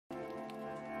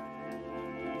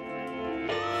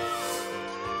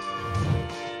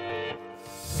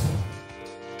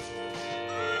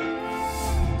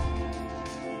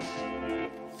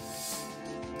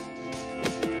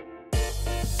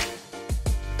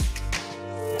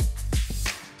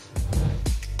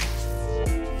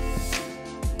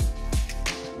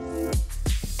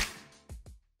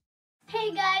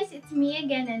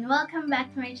again and welcome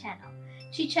back to my channel,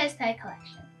 Chicha's Toy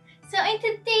Collection. So in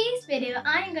today's video,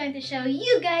 I'm going to show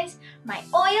you guys my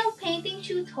oil painting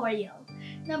tutorial.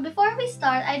 Now before we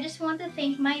start, I just want to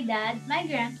thank my dad, my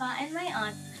grandpa, and my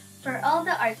aunt for all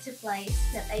the art supplies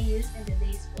that I used in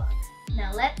today's vlog.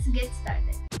 Now let's get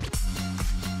started.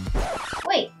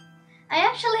 Wait, I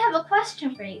actually have a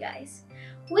question for you guys.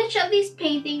 Which of these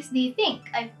paintings do you think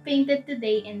I've painted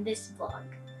today in this vlog?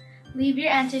 Leave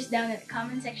your answers down in the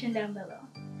comment section down below.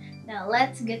 Now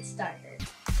let's get started.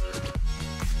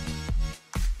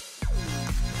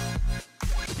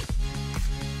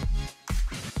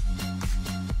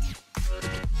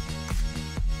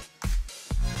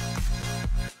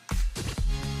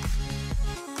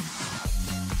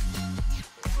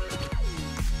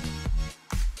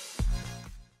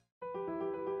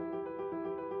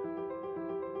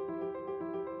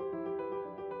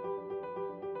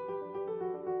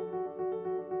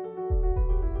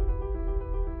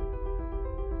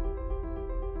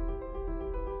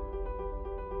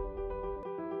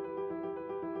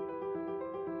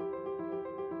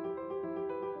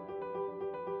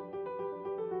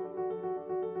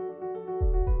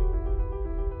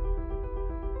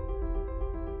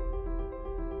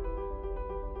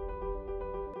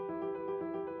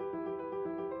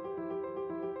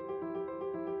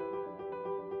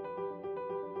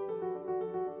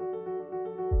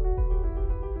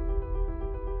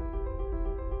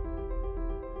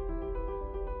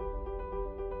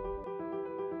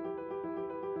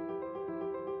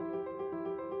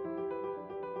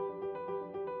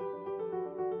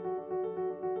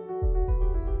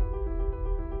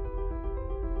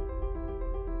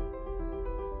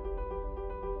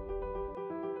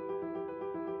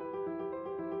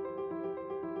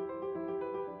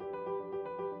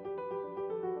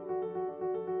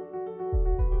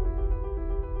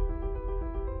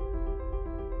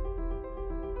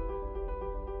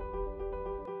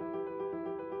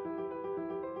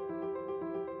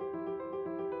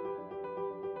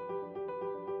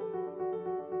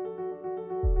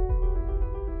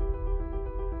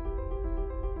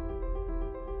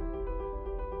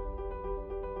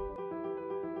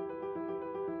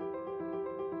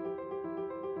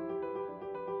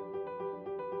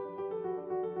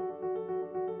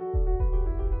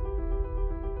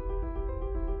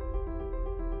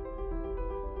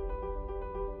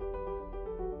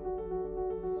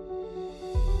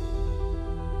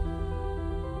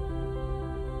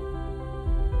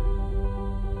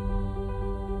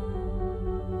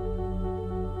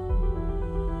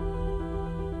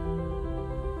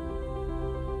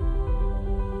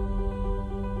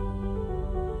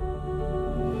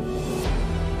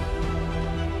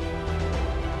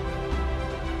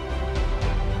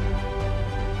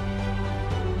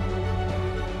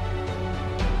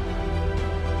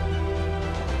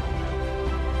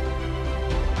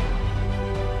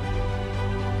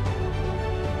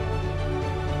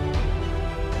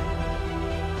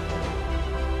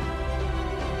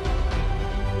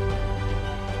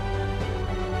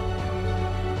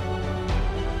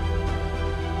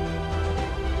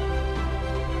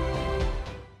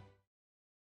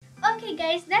 Okay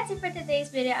guys, that's it for today's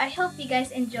video. I hope you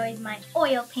guys enjoyed my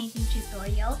oil painting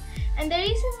tutorial. And the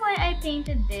reason why I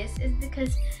painted this is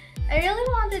because I really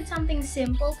wanted something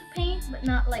simple to paint, but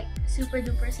not like super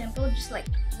duper simple, just like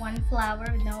one flower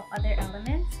with no other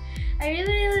elements. I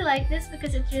really like this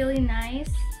because it's really nice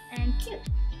and cute.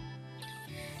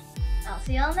 I'll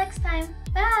see y'all next time.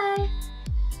 Bye!